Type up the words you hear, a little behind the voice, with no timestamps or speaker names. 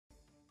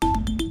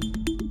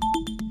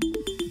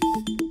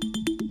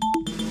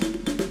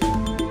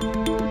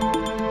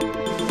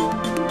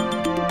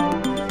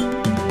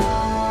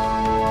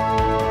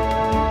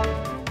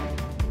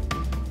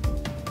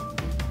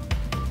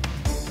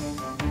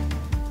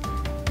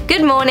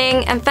Good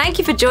morning and thank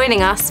you for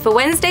joining us for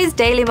Wednesday's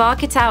Daily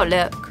Market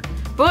Outlook,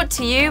 brought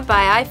to you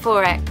by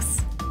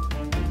iFOREX.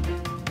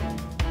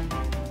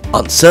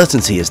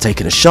 Uncertainty has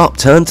taken a sharp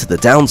turn to the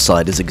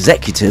downside as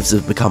executives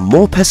have become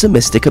more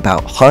pessimistic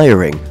about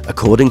hiring,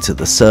 according to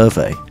the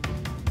survey.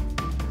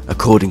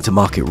 According to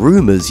market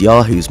rumours,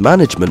 Yahoo's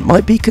management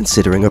might be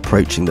considering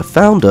approaching the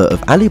founder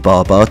of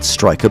Alibaba to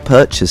strike a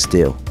purchase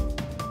deal.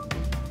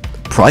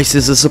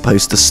 Prices are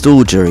supposed to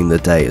stall during the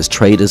day as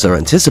traders are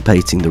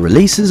anticipating the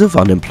releases of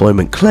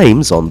unemployment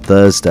claims on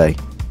Thursday.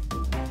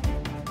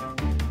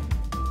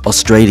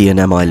 Australian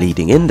MI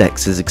leading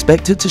index is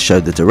expected to show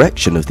the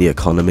direction of the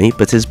economy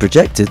but is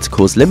projected to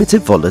cause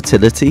limited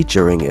volatility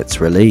during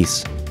its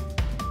release.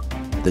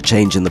 The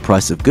change in the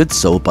price of goods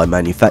sold by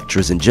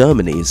manufacturers in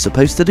Germany is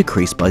supposed to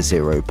decrease by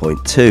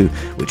 0.2,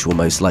 which will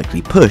most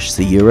likely push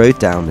the euro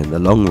down in the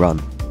long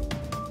run.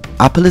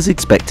 Apple is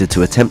expected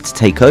to attempt to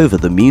take over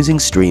the music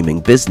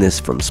streaming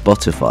business from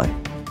Spotify.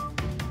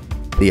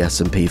 The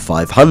S&P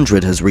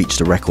 500 has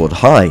reached a record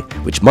high,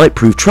 which might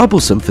prove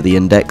troublesome for the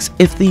index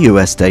if the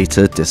US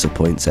data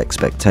disappoints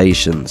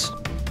expectations.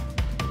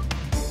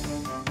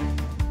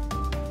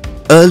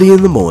 Early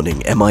in the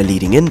morning, MI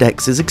leading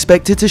index is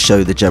expected to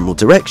show the general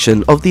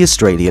direction of the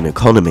Australian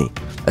economy.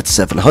 At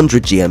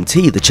 700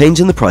 GMT, the change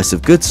in the price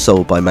of goods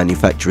sold by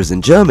manufacturers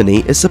in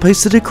Germany is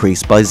supposed to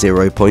decrease by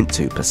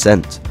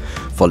 0.2%,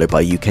 followed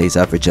by UK's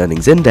average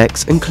earnings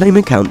index and claim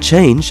account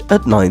change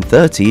at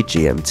 9:30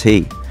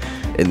 GMT.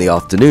 In the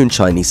afternoon,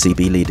 Chinese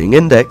CB leading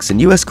index and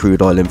US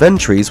crude oil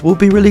inventories will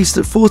be released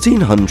at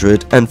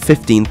 1400 and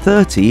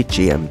 15:30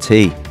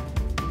 GMT.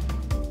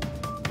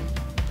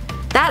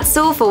 That's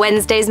all for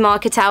Wednesday's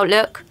Market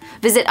Outlook.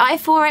 Visit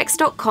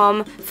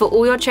iFOREX.com for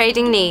all your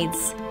trading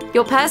needs.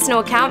 Your personal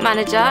account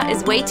manager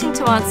is waiting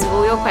to answer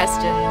all your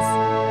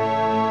questions.